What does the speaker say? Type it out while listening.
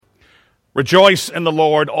Rejoice in the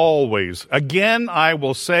Lord always. Again, I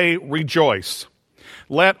will say rejoice.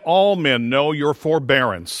 Let all men know your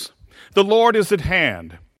forbearance. The Lord is at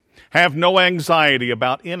hand. Have no anxiety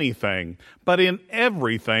about anything, but in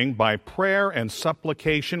everything, by prayer and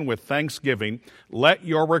supplication with thanksgiving, let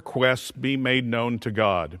your requests be made known to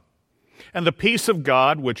God. And the peace of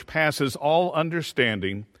God, which passes all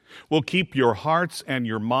understanding, will keep your hearts and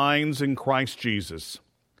your minds in Christ Jesus.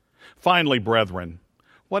 Finally, brethren,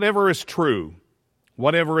 whatever is true,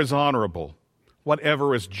 whatever is honorable,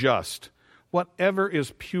 whatever is just, whatever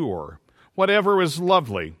is pure, whatever is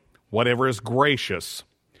lovely, whatever is gracious,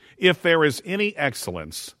 if there is any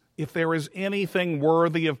excellence, if there is anything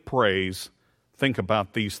worthy of praise, think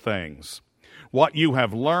about these things. What you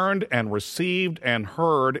have learned and received and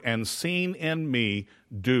heard and seen in me,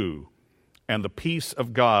 do, and the peace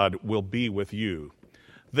of God will be with you.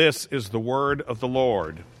 This is the word of the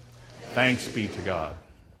Lord. Thanks be to God.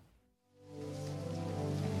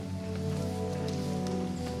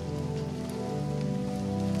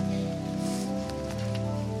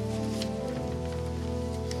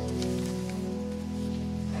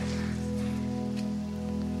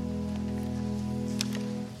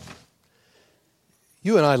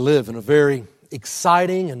 You and I live in a very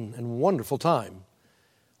exciting and wonderful time.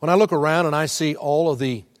 When I look around and I see all of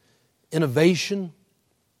the innovation,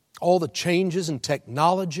 all the changes in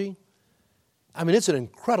technology, I mean, it's an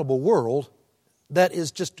incredible world that is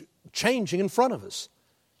just changing in front of us.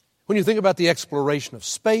 When you think about the exploration of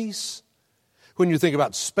space, when you think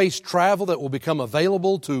about space travel that will become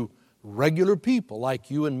available to regular people like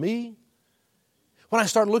you and me, when I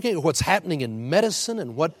start looking at what's happening in medicine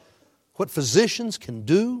and what physicians can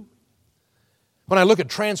do, when I look at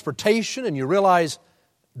transportation and you realize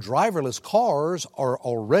driverless cars are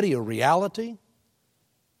already a reality,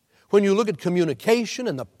 when you look at communication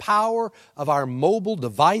and the power of our mobile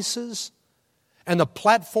devices and the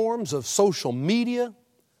platforms of social media,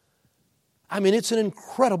 I mean, it's an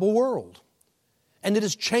incredible world. And it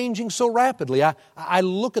is changing so rapidly. I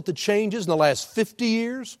look at the changes in the last 50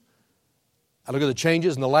 years. I look at the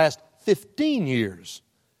changes in the last 15 years.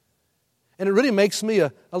 And it really makes me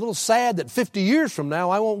a little sad that 50 years from now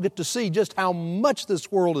I won't get to see just how much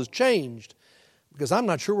this world has changed, because I'm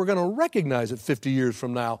not sure we're going to recognize it 50 years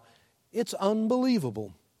from now. It's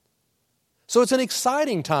unbelievable. So it's an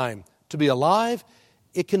exciting time to be alive.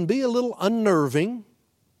 It can be a little unnerving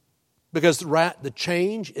because the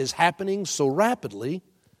change is happening so rapidly,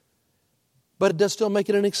 but it does still make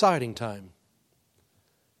it an exciting time.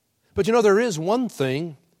 But you know, there is one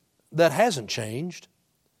thing that hasn't changed,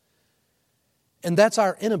 and that's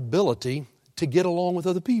our inability to get along with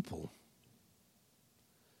other people.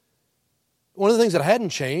 One of the things that hadn't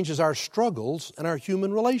changed is our struggles and our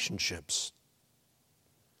human relationships.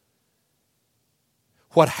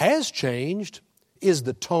 What has changed is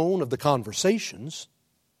the tone of the conversations.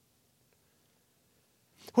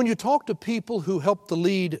 When you talk to people who help to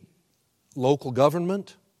lead local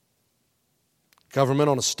government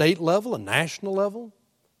on a state level, a national level,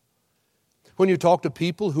 when you talk to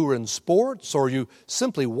people who are in sports or you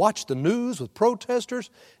simply watch the news with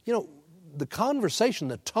protesters, you know, the conversation,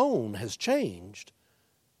 the tone has changed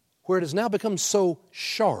where it has now become so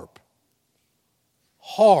sharp,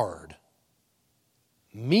 hard,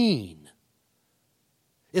 mean.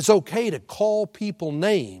 It's okay to call people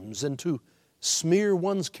names and to smear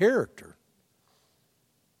one's character.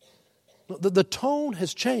 The tone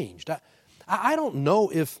has changed. I don't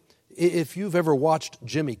know if you've ever watched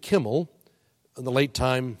Jimmy Kimmel, the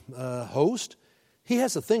late-time host. He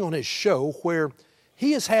has a thing on his show where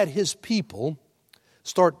he has had his people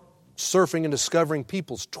start surfing and discovering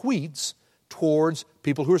people's tweets towards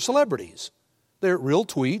people who are celebrities. They're real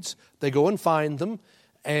tweets. They go and find them,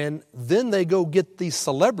 and then they go get these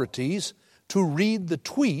celebrities to read the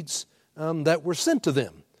tweets that were sent to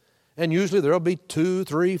them. And usually there'll be 2,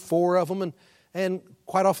 3, 4 of them, and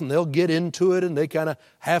quite often they'll get into it and they kind of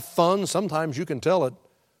have fun. Sometimes you can tell it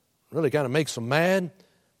really kind of makes them mad.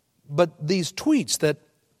 But these tweets that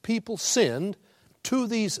people send to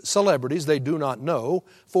these celebrities they do not know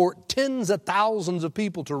for tens of thousands of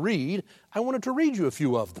people to read, I wanted to read you a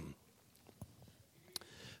few of them.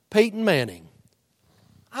 Peyton Manning.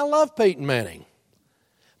 I love Peyton Manning.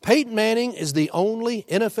 Peyton Manning is the only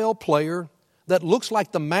NFL player that looks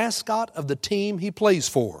like the mascot of the team he plays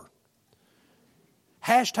for.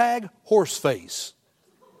 Hashtag horseface.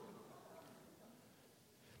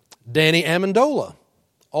 Danny Amendola,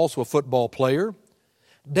 also a football player.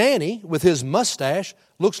 Danny, with his mustache,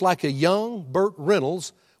 looks like a young Burt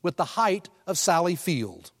Reynolds with the height of Sally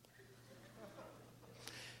Field.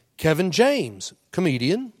 Kevin James,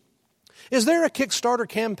 comedian. Is there a Kickstarter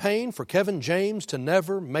campaign for Kevin James to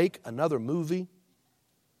never make another movie?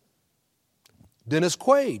 Dennis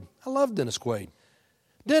Quaid. I love Dennis Quaid.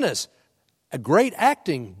 Dennis, a great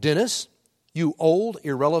acting, Dennis, you old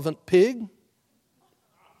irrelevant pig.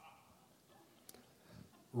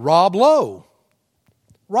 Rob Lowe.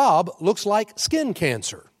 Rob looks like skin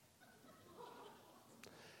cancer.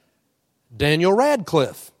 Daniel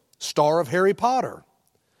Radcliffe, star of Harry Potter.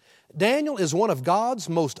 Daniel is one of God's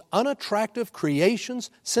most unattractive creations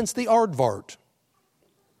since the aardvark.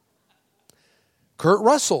 Kurt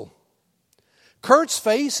Russell. Kurt's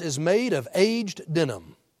face is made of aged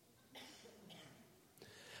denim.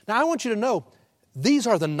 Now I want you to know, these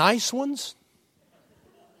are the nice ones.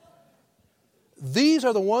 These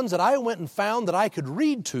are the ones that I went and found that I could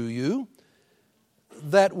read to you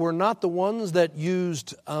that were not the ones that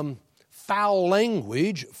used foul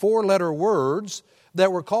language, four-letter words,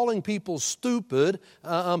 that were calling people stupid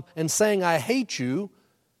and saying, I hate you.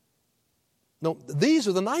 No, these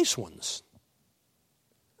are the nice ones.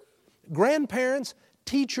 Grandparents,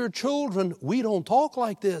 teach your children, we don't talk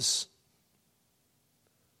like this.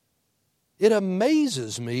 It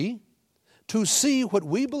amazes me to see what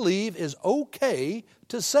we believe is okay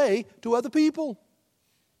to say to other people.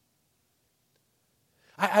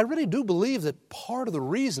 I really do believe that part of the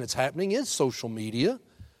reason it's happening is social media.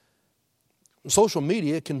 Social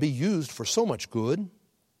media can be used for so much good.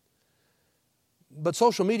 But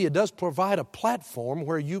social media does provide a platform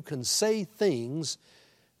where you can say things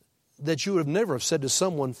that you would have never have said to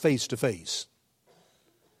someone face to face.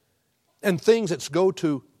 And things that go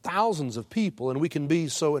to thousands of people, and we can be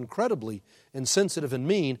so incredibly insensitive and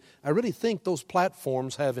mean. I really think those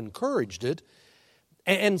platforms have encouraged it.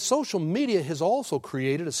 And social media has also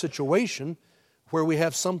created a situation where we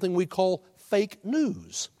have something we call fake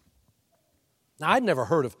news. Now, I'd never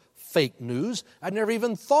heard of fake news. I'd never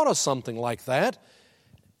even thought of something like that.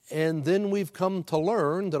 And then we've come to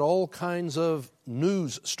learn that all kinds of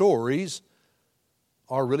news stories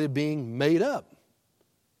are really being made up.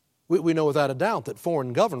 We know without a doubt that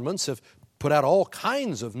foreign governments have put out all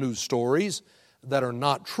kinds of news stories that are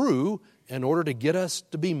not true in order to get us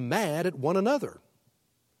to be mad at one another.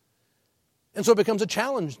 And so it becomes a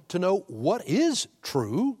challenge to know what is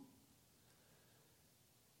true.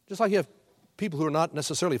 Just like you have people who are not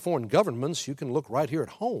necessarily foreign governments, you can look right here at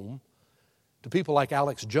home to people like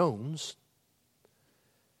Alex Jones.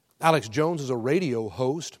 Alex Jones is a radio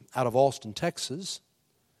host out of Austin, Texas.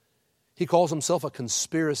 He calls himself a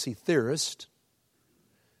conspiracy theorist.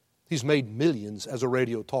 He's made millions as a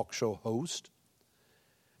radio talk show host.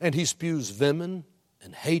 And he spews venom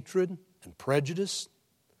and hatred and prejudice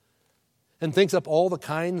and thinks up all the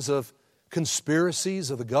kinds of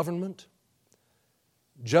conspiracies of the government.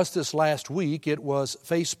 Just this last week, it was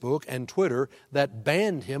Facebook and Twitter that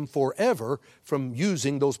banned him forever from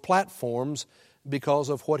using those platforms because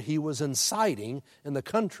of what he was inciting in the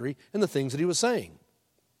country and the things that he was saying.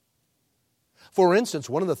 For instance,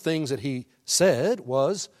 one of the things that he said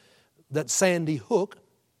was that Sandy Hook,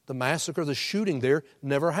 the massacre, the shooting there,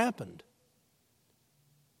 never happened.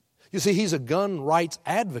 You see, he's a gun rights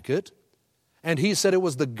advocate, and he said it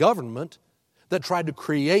was the government that tried to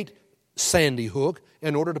create Sandy Hook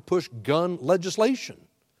in order to push gun legislation.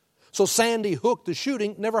 So Sandy Hook, the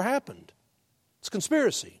shooting, never happened. It's a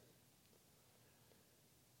conspiracy.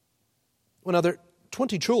 Well, now,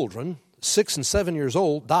 20 children, 6 and 7 years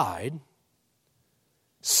old, died.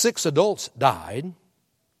 6 adults died.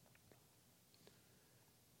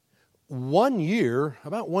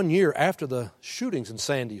 About 1 year after the shootings in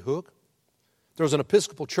Sandy Hook, there was an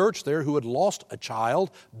Episcopal church there who had lost a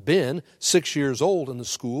child, Ben, 6 years old, in the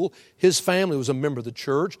school. His family was a member of the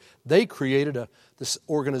church. They created this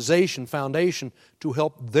organization, foundation, to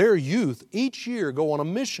help their youth each year go on a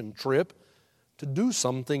mission trip to do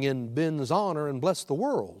something in Ben's honor and bless the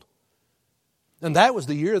world. And that was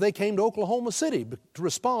the year they came to Oklahoma City to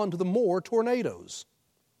respond to the Moore tornadoes.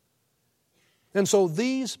 And so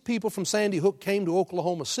these people from Sandy Hook came to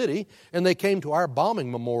Oklahoma City, and they came to our bombing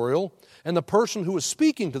memorial, and the person who was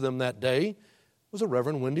speaking to them that day was a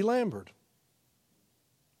Reverend Wendy Lambert.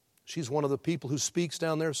 She's one of the people who speaks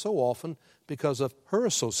down there so often because of her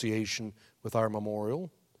association with our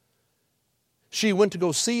memorial. She went to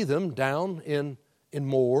go see them down in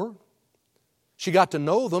Moore. She got to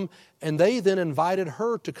know them, and they then invited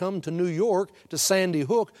her to come to New York, to Sandy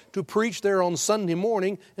Hook, to preach there on Sunday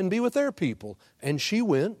morning and be with their people. And she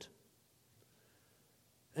went.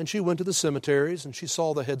 And she went to the cemeteries, and she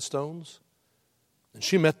saw the headstones, and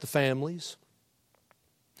she met the families.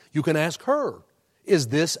 You can ask her, is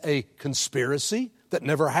this a conspiracy that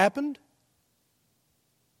never happened?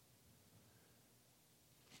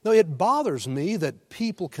 Now, it bothers me that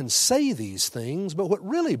people can say these things, but what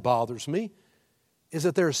really bothers me is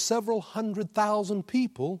that there are several 100,000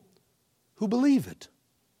 people who believe it.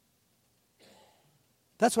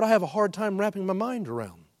 That's what I have a hard time wrapping my mind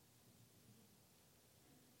around.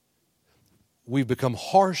 We've become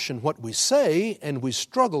harsh in what we say, and we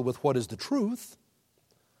struggle with what is the truth.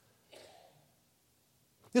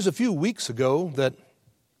 There's a few weeks ago that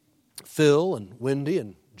Phil and Wendy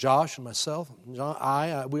and Josh and myself, we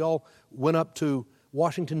all went up to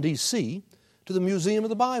Washington, D.C., to the Museum of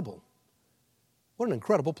the Bible. What an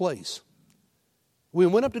incredible place. We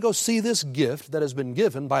went up to go see this gift that has been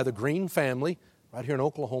given by the Green family right here in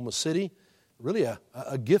Oklahoma City, really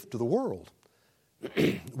a gift to the world.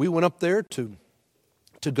 We went up there to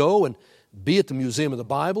go and be at the Museum of the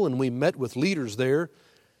Bible, and we met with leaders there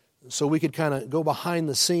so we could kind of go behind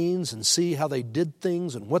the scenes and see how they did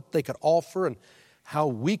things and what they could offer and how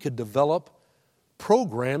we could develop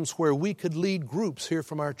programs where we could lead groups here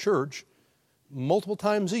from our church multiple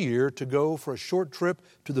times a year to go for a short trip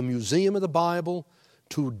to the Museum of the Bible,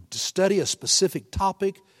 to study a specific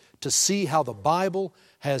topic, to see how the Bible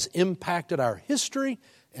has impacted our history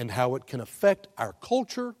and how it can affect our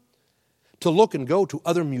culture, to look and go to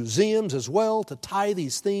other museums as well, to tie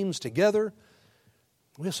these themes together.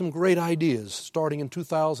 We have some great ideas starting in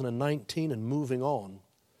 2019 and moving on.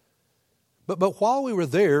 But while we were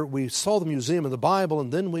there, we saw the Museum of the Bible,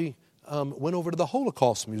 and then we went over to the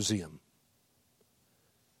Holocaust Museum.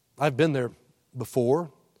 I've been there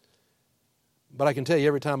before, but I can tell you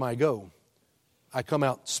every time I go, I come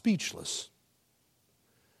out speechless.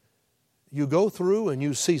 You go through and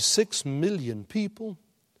you see 6 million people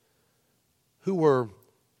who were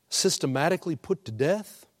systematically put to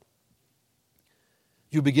death.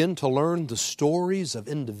 You begin to learn the stories of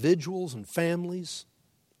individuals and families.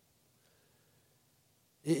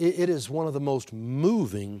 It is one of the most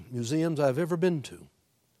moving museums I've ever been to.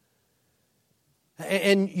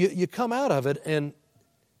 And you come out of it and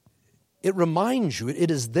it reminds you,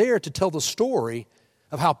 it is there to tell the story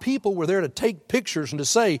of how people were there to take pictures and to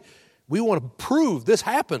say, we want to prove this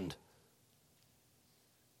happened.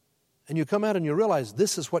 And you come out and you realize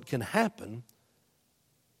this is what can happen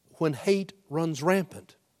when hate runs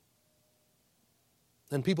rampant.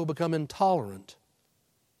 And people become intolerant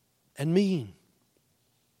and mean.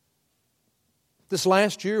 This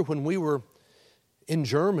last year when we were in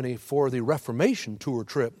Germany for the Reformation tour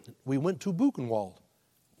trip, we went to Buchenwald,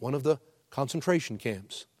 one of the concentration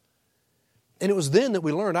camps. And it was then that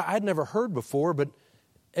we learned, I'd never heard before, but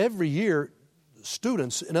every year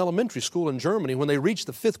students in elementary school in Germany, when they reach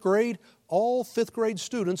the 5th grade, all 5th grade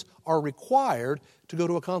students are required to go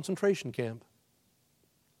to a concentration camp.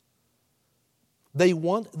 They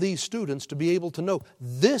want these students to be able to know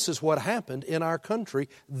this is what happened in our country.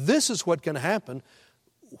 This is what can happen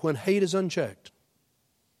when hate is unchecked.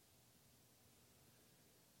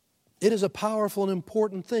 It is a powerful and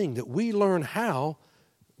important thing that we learn how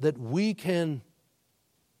that we can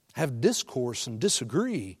have discourse and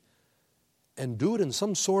disagree and do it in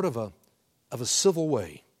some sort of a civil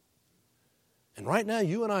way. And right now,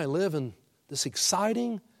 you and I live in this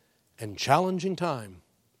exciting and challenging time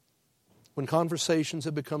when conversations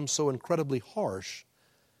have become so incredibly harsh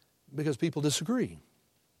because people disagree.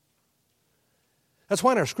 That's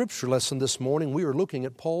why in our scripture lesson this morning, we are looking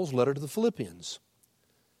at Paul's letter to the Philippians.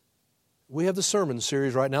 We have the sermon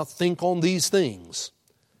series right now, Think on These Things.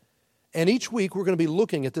 And each week we're going to be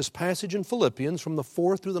looking at this passage in Philippians from the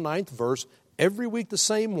 4th through the 9th verse. Every week the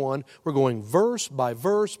same one. We're going verse by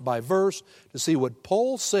verse by verse to see what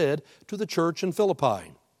Paul said to the church in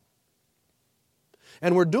Philippi.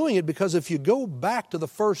 And we're doing it because if you go back to the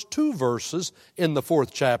first 2 verses in the 4th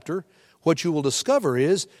chapter, what you will discover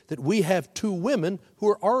is that we have 2 women who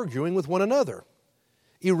are arguing with one another,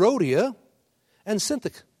 Euodia and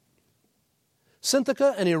Syntyche.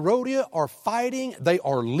 Syntyche and Euodia are fighting. They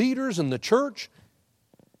are leaders in the church.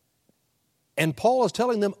 And Paul is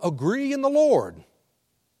telling them, agree in the Lord.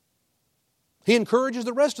 He encourages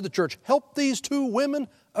the rest of the church, help these 2 women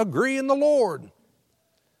agree in the Lord.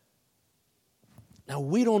 Now,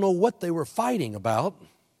 we don't know what they were fighting about.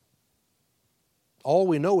 All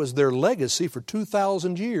we know is their legacy for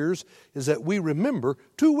 2,000 years is that we remember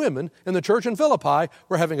 2 women in the church in Philippi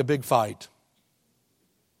were having a big fight.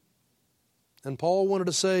 And Paul wanted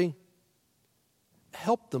to say,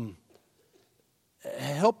 help them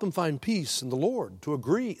find peace in the Lord, to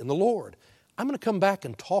agree in the Lord. I'm going to come back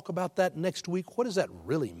and talk about that next week. What does that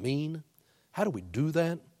really mean? How do we do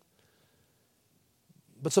that?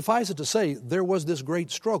 But suffice it to say, there was this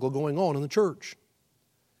great struggle going on in the church.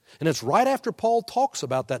 And it's right after Paul talks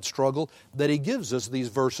about that struggle that he gives us these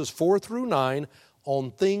verses 4 through 9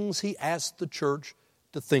 on things he asked the church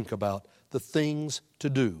to think about, the things to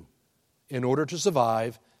do in order to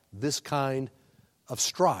survive this kind of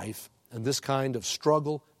strife and this kind of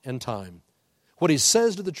struggle and time. What he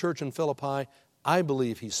says to the church in Philippi, I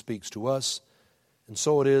believe he speaks to us. And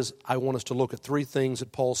so it is, I want us to look at three things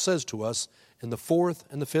that Paul says to us in the 4th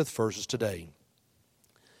and the 5th verses today.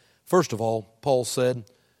 First of all, Paul said,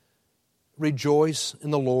 rejoice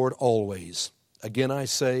in the Lord always. Again I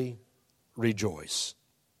say, rejoice.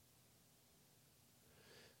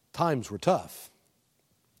 Times were tough.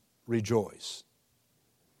 Rejoice.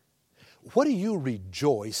 What do you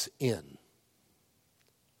rejoice in?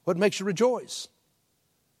 What makes you rejoice?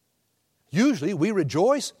 Usually we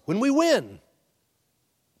rejoice when we win.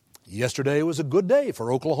 Yesterday was a good day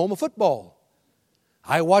for Oklahoma football.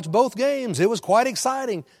 I watched both games. It was quite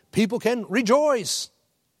exciting. People can rejoice.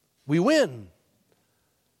 We win.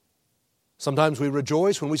 Sometimes we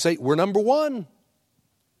rejoice when we say we're number one.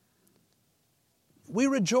 We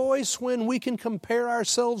rejoice when we can compare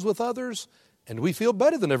ourselves with others and we feel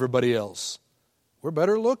better than everybody else. We're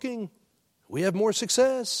better looking. We have more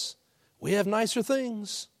success. We have nicer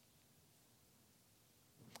things.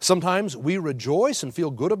 Sometimes we rejoice and feel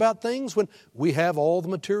good about things when we have all the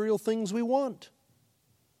material things we want.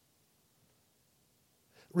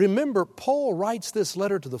 Remember, Paul writes this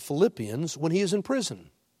letter to the Philippians when he is in prison.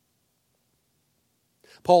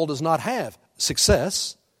 Paul does not have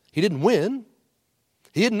success. He didn't win.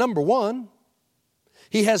 He isn't number one.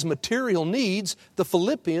 He has material needs. The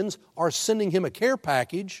Philippians are sending him a care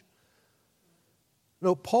package.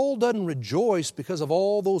 No, Paul doesn't rejoice because of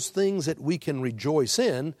all those things that we can rejoice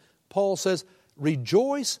in. Paul says,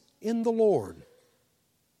 rejoice in the Lord.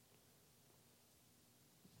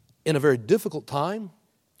 In a very difficult time,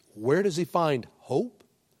 where does he find hope?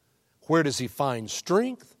 Where does he find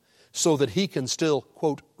strength so that he can still,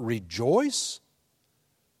 quote, rejoice?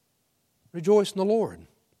 Rejoice in the Lord.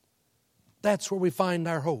 That's where we find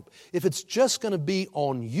our hope. If it's just going to be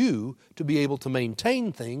on you to be able to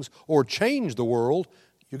maintain things or change the world,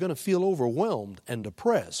 you're going to feel overwhelmed and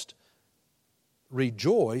depressed.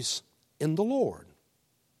 Rejoice in the Lord.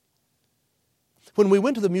 When we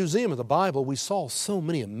went to the Museum of the Bible, we saw so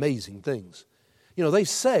many amazing things. You know, they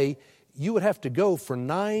say you would have to go for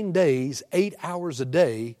 9 days, 8 hours a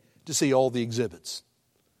day to see all the exhibits.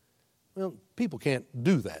 Well, people can't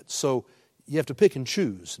do that, so you have to pick and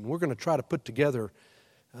choose. And we're going to try to put together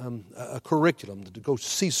a curriculum to go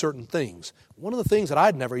see certain things. One of the things that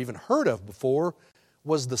I'd never even heard of before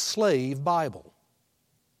was the Slave Bible.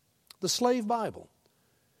 The Slave Bible.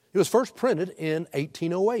 It was first printed in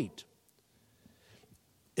 1808.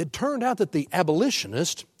 It turned out that the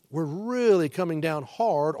abolitionists were really coming down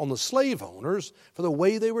hard on the slave owners for the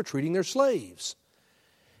way they were treating their slaves.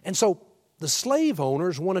 And so the slave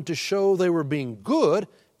owners wanted to show they were being good,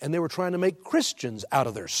 and they were trying to make Christians out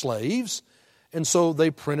of their slaves. And so they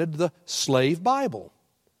printed the Slave Bible.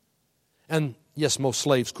 And yes, most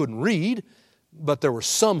slaves couldn't read, but there were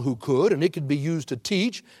some who could, and it could be used to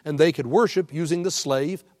teach, and they could worship using the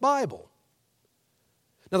Slave Bible.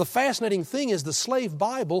 Now, the fascinating thing is the Slave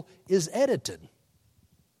Bible is edited.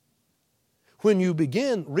 When you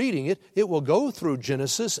begin reading it, it will go through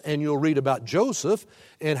Genesis, and you'll read about Joseph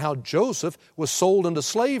and how Joseph was sold into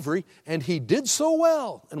slavery, and he did so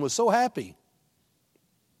well and was so happy.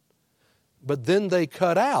 But then they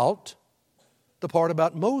cut out the part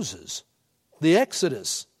about Moses, the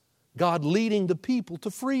Exodus, God leading the people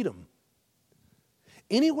to freedom.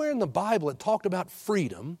 Anywhere in the Bible it talked about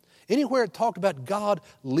freedom, anywhere it talked about God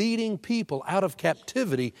leading people out of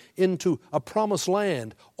captivity into a promised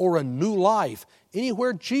land or a new life,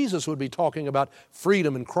 anywhere Jesus would be talking about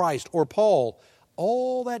freedom in Christ or Paul,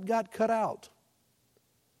 all that got cut out.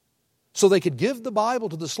 So they could give the Bible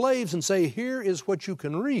to the slaves and say, here is what you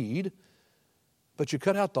can read, but you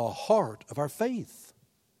cut out the heart of our faith.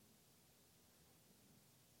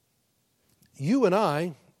 You and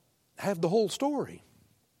I have the whole story.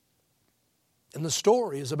 And the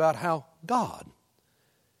story is about how God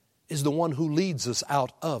is the one who leads us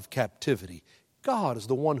out of captivity. God is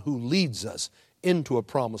the one who leads us into a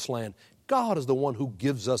promised land. God is the one who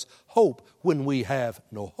gives us hope when we have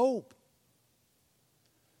no hope.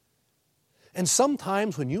 And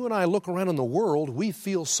sometimes when you and I look around in the world, we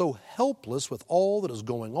feel so helpless with all that is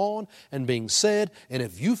going on and being said. And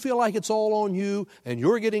if you feel like it's all on you and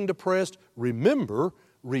you're getting depressed, remember,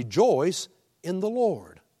 rejoice in the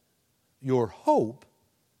Lord. Your hope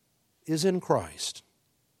is in Christ.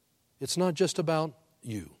 It's not just about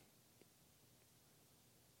you.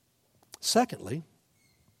 Secondly,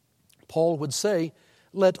 Paul would say,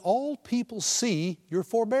 let all people see your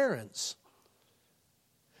forbearance.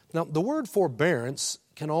 Now, the word forbearance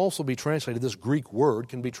can also be translated, this Greek word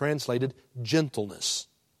can be translated gentleness.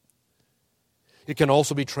 It can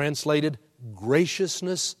also be translated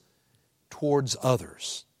graciousness towards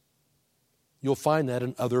others. You'll find that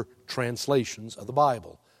in other translations of the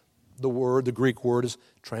Bible. The Greek word is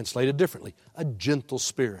translated differently. A gentle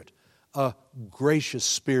spirit, a gracious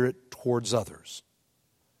spirit towards others.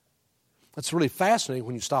 That's really fascinating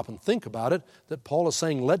when you stop and think about it, that Paul is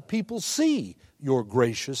saying, let people see your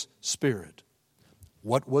gracious spirit.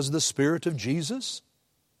 What was the spirit of Jesus?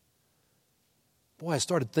 Boy, I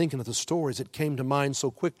started thinking of the stories. It came to mind so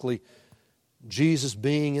quickly. Jesus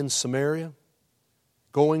being in Samaria,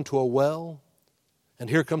 going to a well, and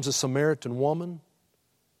here comes a Samaritan woman.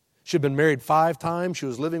 She had been married 5 times. She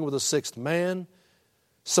was living with a 6th man.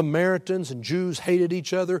 Samaritans and Jews hated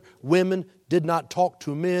each other. Women did not talk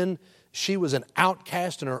to men. She was an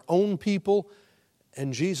outcast in her own people.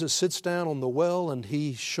 And Jesus sits down on the well and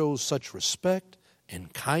He shows such respect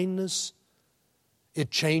and kindness.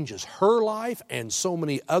 It changes her life and so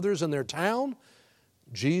many others in their town.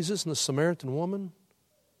 Jesus and the Samaritan woman,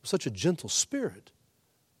 such a gentle spirit.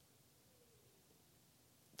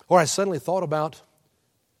 Or I suddenly thought about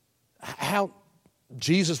how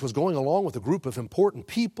Jesus was going along with a group of important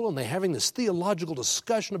people and they're having this theological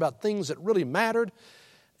discussion about things that really mattered.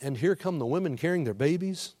 And here come the women carrying their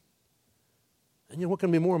babies. And you know what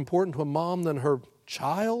can be more important to a mom than her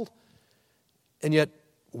child? And yet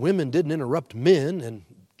women didn't interrupt men, and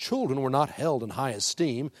children were not held in high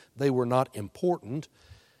esteem. They were not important.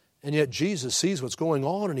 And yet Jesus sees what's going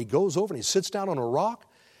on and He goes over and He sits down on a rock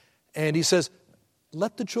and He says,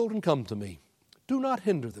 let the children come to me. Do not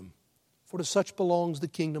hinder them, for to such belongs the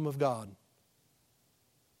kingdom of God.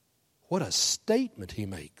 What a statement He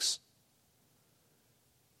makes.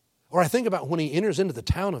 Or I think about when He enters into the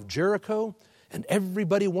town of Jericho and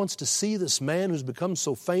everybody wants to see this man who's become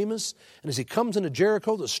so famous. And as He comes into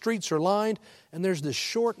Jericho, the streets are lined and there's this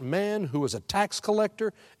short man who is a tax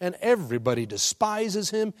collector and everybody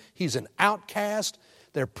despises him. He's an outcast.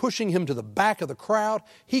 They're pushing Him to the back of the crowd.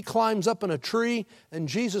 He climbs up in a tree and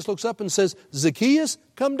Jesus looks up and says, Zacchaeus,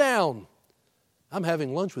 come down. I'm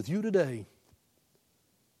having lunch with you today.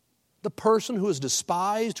 The person who is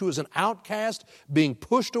despised, who is an outcast, being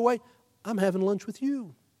pushed away, I'm having lunch with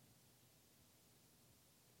you.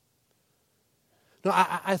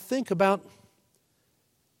 Now, I think about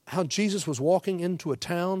how Jesus was walking into a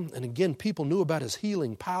town, and again, people knew about His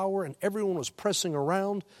healing power, and everyone was pressing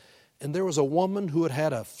around, and there was a woman who had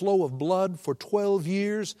had a flow of blood for 12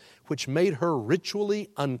 years, which made her ritually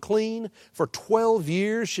unclean. For 12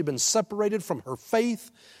 years, she'd been separated from her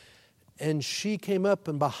faith, and she came up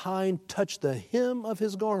and behind touched the hem of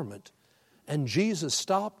His garment, and Jesus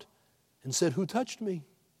stopped and said, who touched me?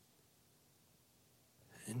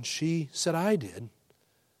 And she said, I did.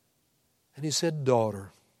 And He said,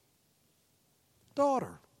 daughter,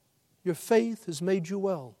 your faith has made you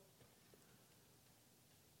well.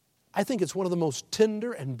 I think it's one of the most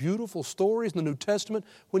tender and beautiful stories in the New Testament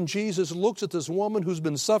when Jesus looks at this woman who's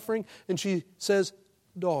been suffering and she says,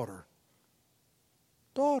 daughter.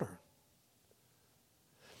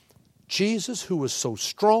 Jesus, who was so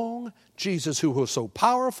strong, Jesus, who was so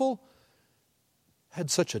powerful, had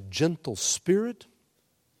such a gentle spirit,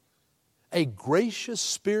 a gracious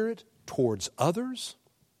spirit towards others.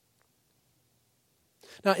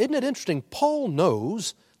 Now, isn't it interesting? Paul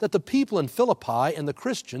knows that the people in Philippi and the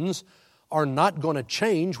Christians are not going to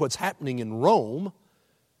change what's happening in Rome,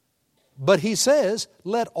 but he says,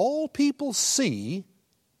 let all people see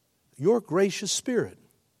your gracious spirit.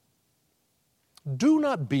 Do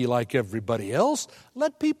not be like everybody else.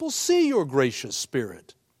 Let people see your gracious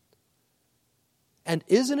spirit. And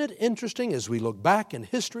isn't it interesting as we look back in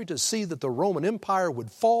history to see that the Roman Empire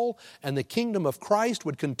would fall and the kingdom of Christ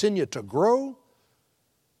would continue to grow?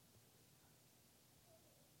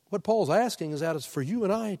 What Paul's asking is that it's for you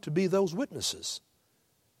and I to be those witnesses.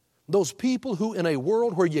 Those people who in a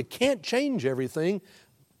world where you can't change everything,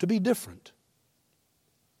 to be different.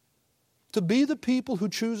 To be the people who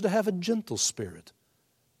choose to have a gentle spirit,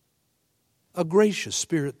 a gracious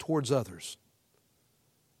spirit towards others.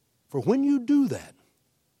 For when you do that,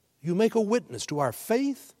 you make a witness to our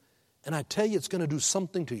faith, and I tell you it's going to do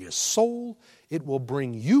something to your soul. It will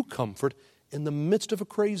bring you comfort in the midst of a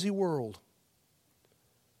crazy world.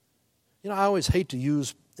 You know, I always hate to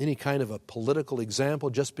use any kind of a political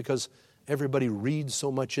example just because everybody reads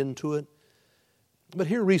so much into it. But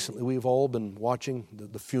here recently we've all been watching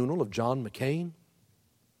the funeral of John McCain.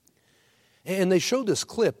 And they showed this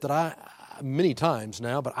clip that many times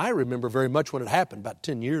now, but I remember very much when it happened about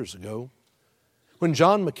 10 years ago, when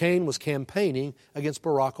John McCain was campaigning against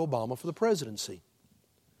Barack Obama for the presidency.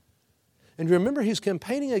 And you remember he's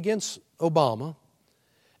campaigning against Obama,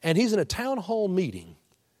 and he's in a town hall meeting.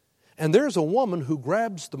 And there's a woman who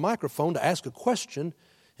grabs the microphone to ask a question,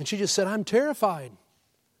 and she just said, I'm terrified.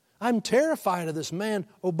 I'm terrified of this man,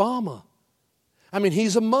 Obama. I mean,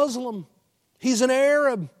 he's a Muslim. He's an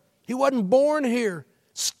Arab. He wasn't born here.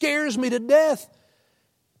 Scares me to death.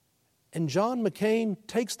 And John McCain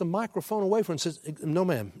takes the microphone away from her and says, no,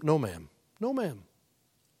 ma'am, no, ma'am, no, ma'am.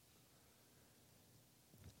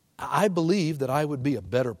 I believe that I would be a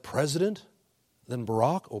better president than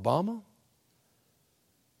Barack Obama,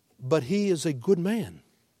 but he is a good man.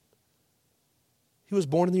 He was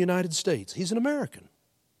born in the United States. He's an American.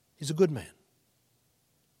 He's a good man.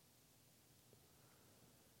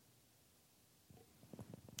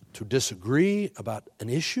 To disagree about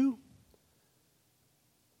an issue,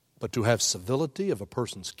 but to have civility of a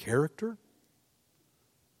person's character.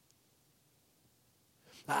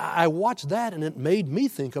 I watched that and it made me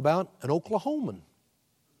think about an Oklahoman,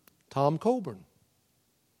 Tom Coburn.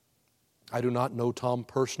 I do not know Tom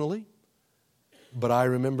personally, but I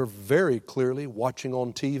remember very clearly watching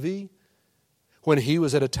on TV when he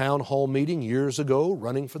was at a town hall meeting years ago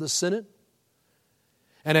running for the Senate.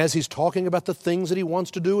 And as he's talking about the things that he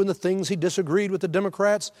wants to do and the things he disagreed with the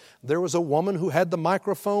Democrats, there was a woman who had the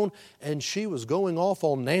microphone and she was going off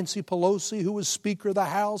on Nancy Pelosi, who was Speaker of the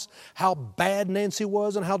House, how bad Nancy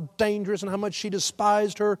was and how dangerous and how much she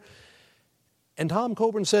despised her. And Tom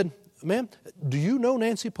Coburn said, ma'am, do you know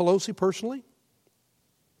Nancy Pelosi personally?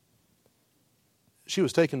 She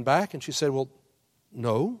was taken back and she said, well,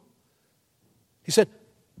 no. He said,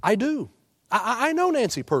 I do. I know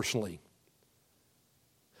Nancy personally.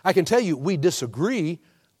 I can tell you we disagree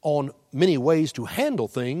on many ways to handle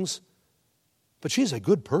things, but she's a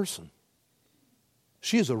good person.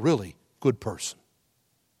 She is a really good person.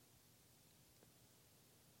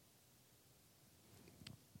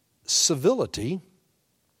 Civility,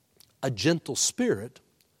 a gentle spirit,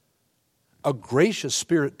 a gracious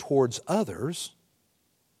spirit towards others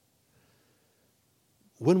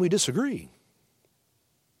when we disagree.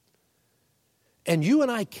 And you and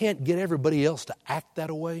I can't get everybody else to act that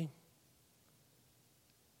way,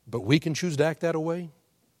 but we can choose to act that way.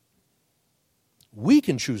 We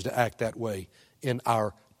can choose to act that way in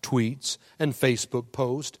our tweets and Facebook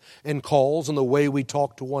posts and calls and the way we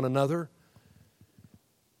talk to one another.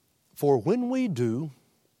 For when we do,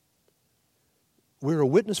 we're a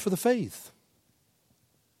witness for the faith,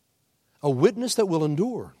 a witness that will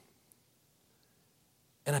endure.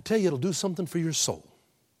 And I tell you, it'll do something for your soul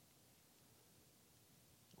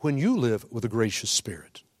when you live with a gracious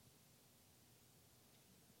spirit.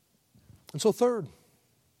 And so third,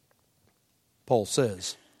 Paul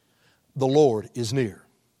says, the Lord is near.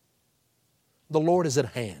 The Lord is at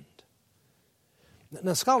hand.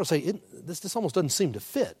 Now scholars say this almost doesn't seem to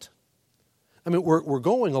fit. I mean, we're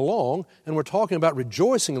going along and we're talking about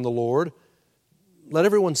rejoicing in the Lord. Let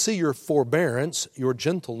everyone see your forbearance, your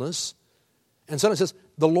gentleness. And suddenly it says,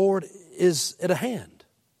 the Lord is at hand.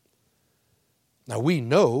 Now we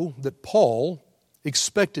know that Paul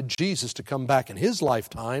expected Jesus to come back in his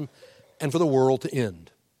lifetime and for the world to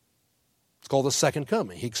end. It's called the second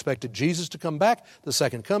coming. He expected Jesus to come back, the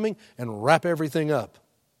second coming, and wrap everything up.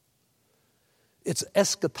 It's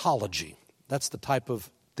eschatology. That's the type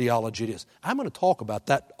of theology it is. I'm going to talk about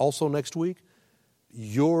that also next week.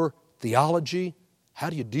 Your theology, how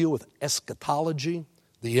do you deal with eschatology,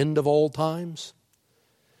 the end of all times?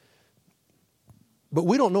 But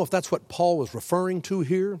we don't know if that's what Paul was referring to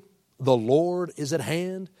here. The Lord is at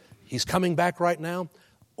hand. He's coming back right now.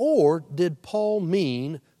 Or did Paul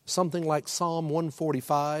mean something like Psalm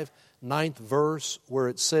 145, 9th verse, where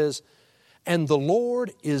it says, and the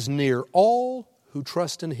Lord is near all who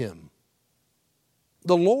trust in Him.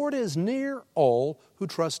 The Lord is near all who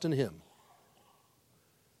trust in Him.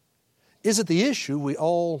 Is it the issue we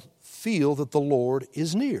all feel that the Lord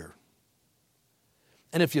is near?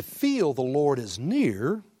 And if you feel the Lord is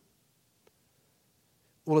near,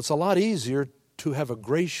 well, it's a lot easier to have a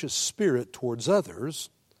gracious spirit towards others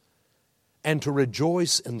and to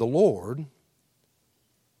rejoice in the Lord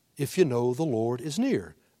if you know the Lord is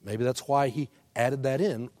near. Maybe that's why he added that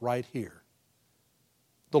in right here.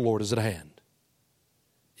 The Lord is at hand.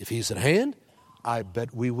 If He's at hand, I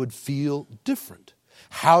bet we would feel different.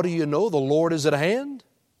 How do you know the Lord is at hand?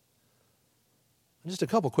 Just a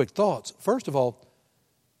couple quick thoughts. First of all,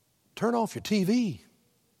 turn off your TV.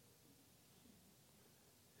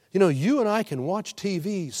 You know, you and I can watch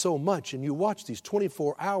TV so much, and you watch these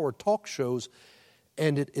 24-hour talk shows,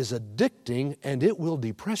 and it is addicting, and it will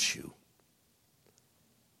depress you.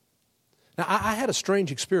 Now, I had a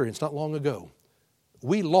strange experience not long ago.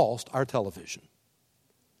 We lost our television.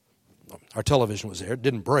 Our television was there. It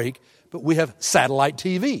didn't break. But we have satellite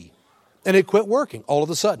TV. And it quit working all of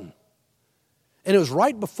a sudden. And it was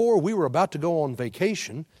right before we were about to go on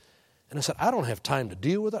vacation. And I said, I don't have time to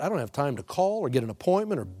deal with it. I don't have time to call or get an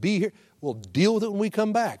appointment or be here. We'll deal with it when we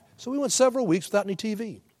come back. So we went several weeks without any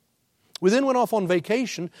TV. We then went off on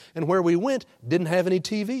vacation, and where we went didn't have any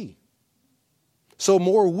TV. So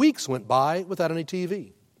more weeks went by without any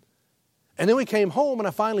TV. And then we came home, and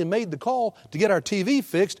I finally made the call to get our TV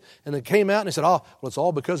fixed, and they came out and they said, well, it's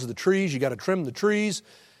all because of the trees. You got to trim the trees.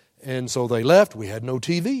 And so they left. We had no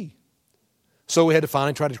TV. So we had to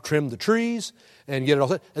finally try to trim the trees and get it all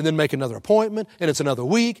set, and then make another appointment, and it's another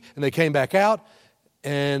week, and they came back out,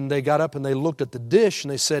 and they got up and they looked at the dish,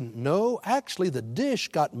 and they said, no, actually the dish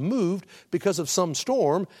got moved because of some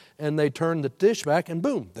storm, and they turned the dish back, and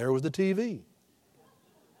boom, there was the TV.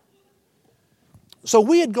 So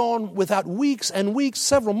we had gone without weeks and weeks,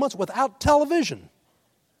 several months, without television.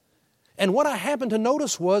 And what I happened to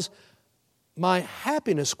notice was my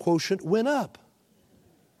happiness quotient went up.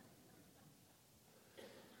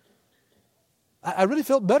 I really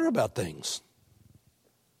felt better about things.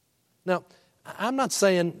 Now, I'm not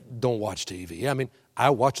saying don't watch TV. I mean, I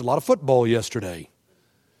watched a lot of football yesterday.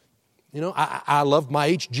 You know, I love my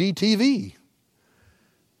HGTV.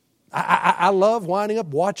 I love winding up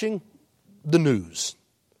watching the news.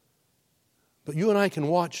 But you and I can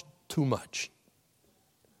watch too much.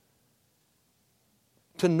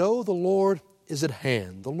 To know the Lord is at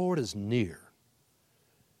hand. The Lord is near.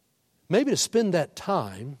 Maybe to spend that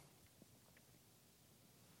time,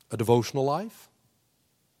 a devotional life,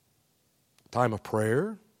 time of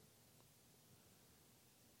prayer.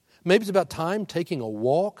 Maybe it's about time taking a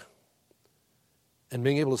walk and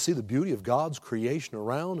being able to see the beauty of God's creation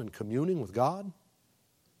around and communing with God.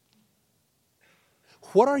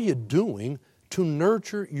 What are you doing to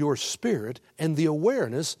nurture your spirit and the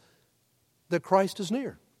awareness that Christ is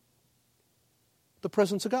near? The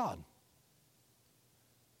presence of God.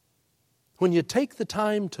 When you take the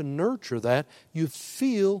time to nurture that, you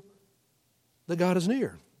feel that God is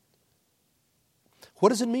near. What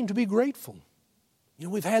does it mean to be grateful? You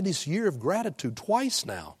know, we've had this year of gratitude twice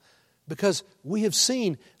now because we have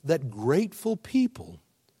seen that grateful people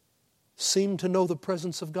seem to know the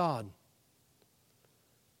presence of God.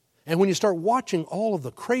 And when you start watching all of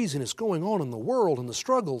the craziness going on in the world and the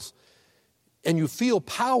struggles, and you feel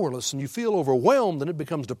powerless and you feel overwhelmed and it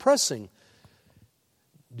becomes depressing,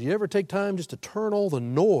 do you ever take time just to turn all the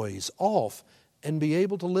noise off and be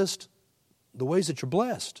able to list the ways that you're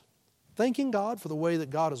blessed? Thanking God for the way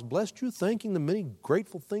that God has blessed you, thanking the many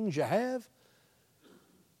grateful things you have,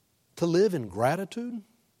 to live in gratitude.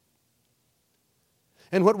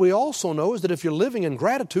 And what we also know is that if you're living in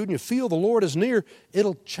gratitude and you feel the Lord is near,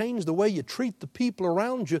 it'll change the way you treat the people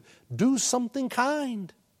around you. Do something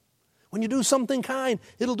kind. When you do something kind,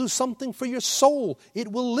 it'll do something for your soul.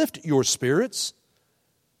 It will lift your spirits.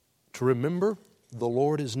 To remember the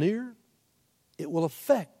Lord is near, it will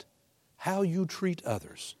affect how you treat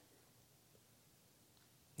others.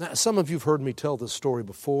 Now, some of you have heard me tell this story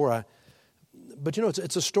before, but you know,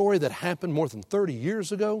 it's a story that happened more than 30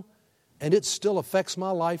 years ago, and it still affects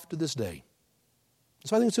my life to this day.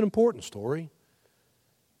 So I think it's an important story.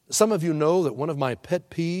 Some of you know that one of my pet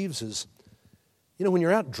peeves is, you know, when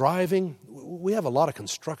you're out driving, we have a lot of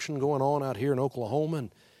construction going on out here in Oklahoma,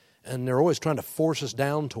 and they're always trying to force us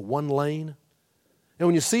down to one lane. And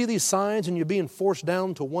when you see these signs and you're being forced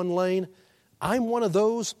down to one lane, I'm one of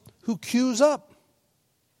those who queues up.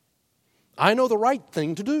 I know the right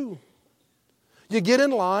thing to do. You get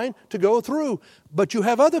in line to go through, but you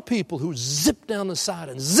have other people who zip down the side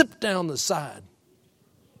and zip down the side.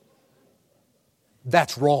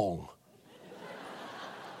 That's wrong.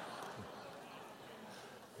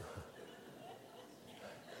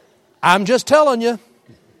 I'm just telling you,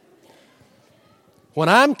 when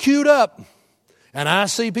I'm queued up and I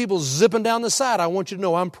see people zipping down the side, I want you to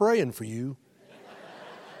know I'm praying for you.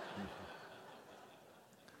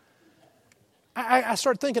 I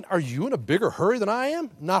start thinking, are you in a bigger hurry than I am?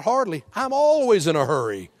 Not hardly. I'm always in a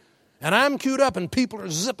hurry. And I'm queued up and people are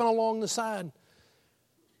zipping along the side.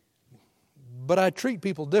 But I treat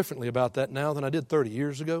people differently about that now than I did 30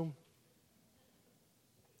 years ago.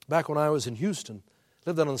 Back when I was in Houston,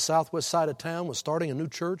 lived out on the southwest side of town, was starting a new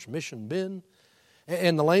church, Mission Bend.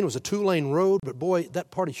 And the lane was a 2-lane road, but boy,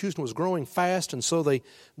 that part of Houston was growing fast, and so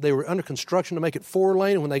they were under construction to make it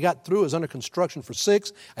 4-lane, and when they got through, it was under construction for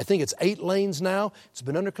 6. I think it's 8 lanes now. It's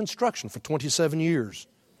been under construction for 27 years.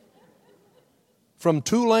 From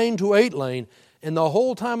 2-lane to 8-lane, and the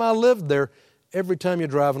whole time I lived there, every time you're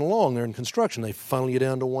driving along, they're in construction, they funnel you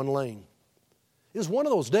down to 1 lane. It was one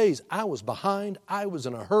of those days I was behind. I was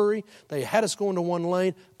in a hurry. They had us going to one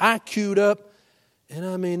lane. I queued up. And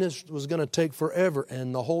I mean, this was going to take forever.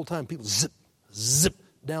 And the whole time, people zip, zip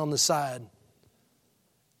down the side.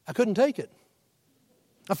 I couldn't take it.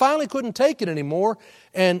 I finally couldn't take it anymore.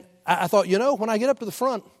 And I thought, when I get up to the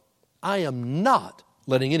front, I am not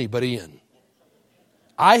letting anybody in.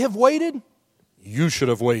 I have waited. You should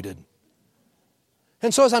have waited.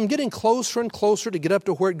 And so as I'm getting closer and closer to get up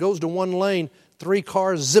to where it goes to one lane, 3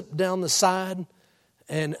 cars zip down the side,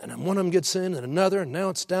 and one of them gets in and another, and now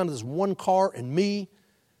it's down to this one car and me.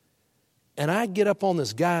 And I get up on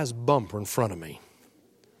this guy's bumper in front of me.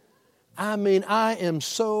 I mean, I am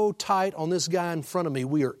so tight on this guy in front of me,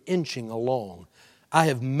 we are inching along. I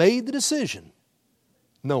have made the decision,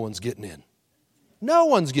 no one's getting in. No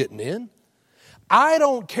one's getting in. I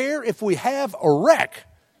don't care if we have a wreck.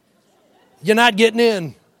 You're not getting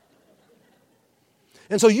in.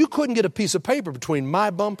 And so you couldn't get a piece of paper between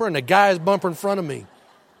my bumper and the guy's bumper in front of me.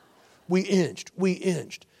 We inched.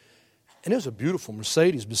 And there's a beautiful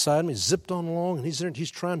Mercedes beside me, zipped on along, and he's there, and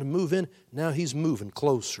he's trying to move in. Now he's moving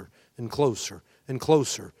closer and closer and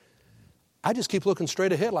closer. I just keep looking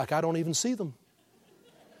straight ahead like I don't even see them.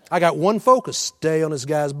 I got one focus, stay on this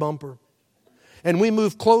guy's bumper. And we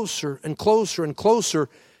move closer and closer and closer.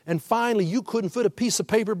 And finally, you couldn't fit a piece of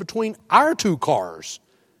paper between our 2 cars.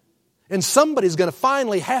 And somebody's going to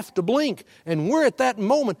finally have to blink. And we're at that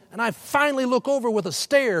moment, and I finally look over with a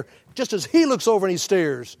stare, just as he looks over and he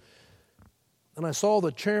stares. And I saw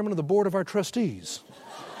the chairman of the board of our trustees.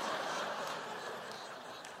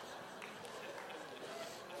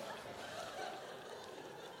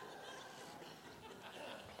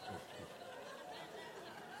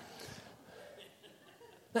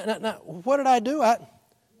 Now, what did I do?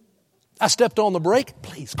 I stepped on the brake.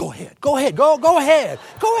 Please, go ahead. Go ahead.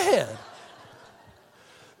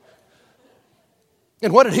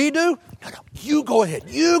 And what did he do? No, you go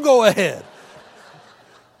ahead.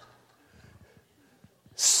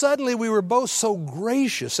 Suddenly we were both so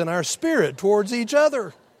gracious in our spirit towards each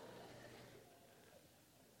other.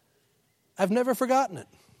 I've never forgotten it.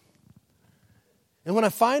 And when I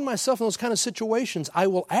find myself in those kind of situations, I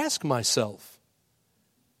will ask myself,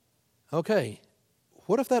 okay,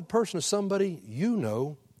 what if that person is somebody you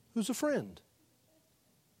know who's a friend?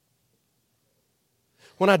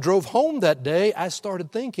 When I drove home that day, I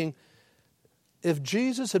started thinking, if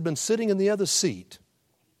Jesus had been sitting in the other seat,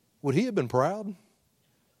 would he have been proud?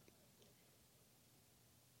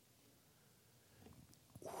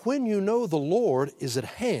 When you know the Lord is at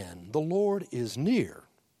hand, the Lord is near,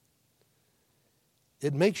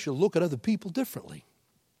 it makes you look at other people differently.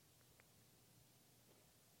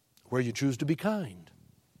 Where you choose to be kind.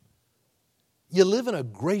 You live in a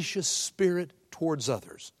gracious spirit towards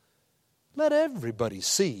others. Let everybody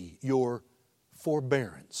see your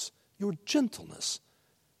forbearance, your gentleness,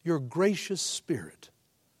 your gracious spirit.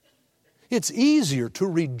 It's easier to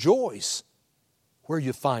rejoice where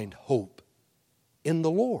you find hope in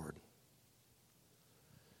the Lord.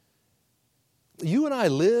 You and I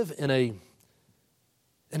live in an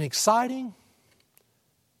exciting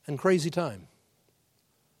and crazy time.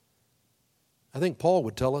 I think Paul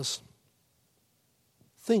would tell us,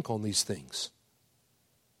 think on these things.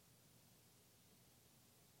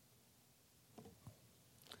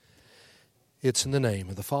 It's in the name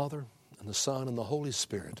of the Father, and the Son, and the Holy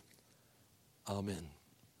Spirit. Amen.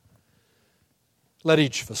 Let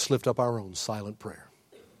each of us lift up our own silent prayer.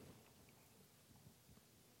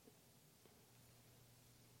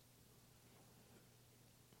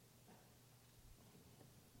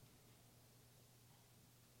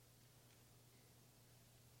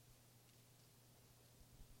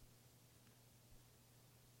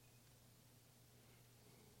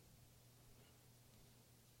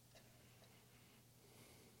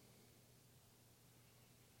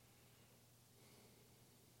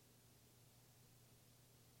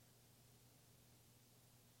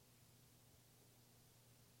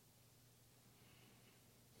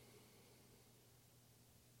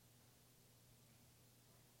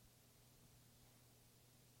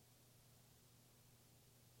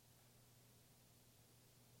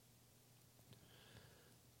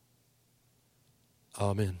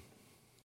 Amen.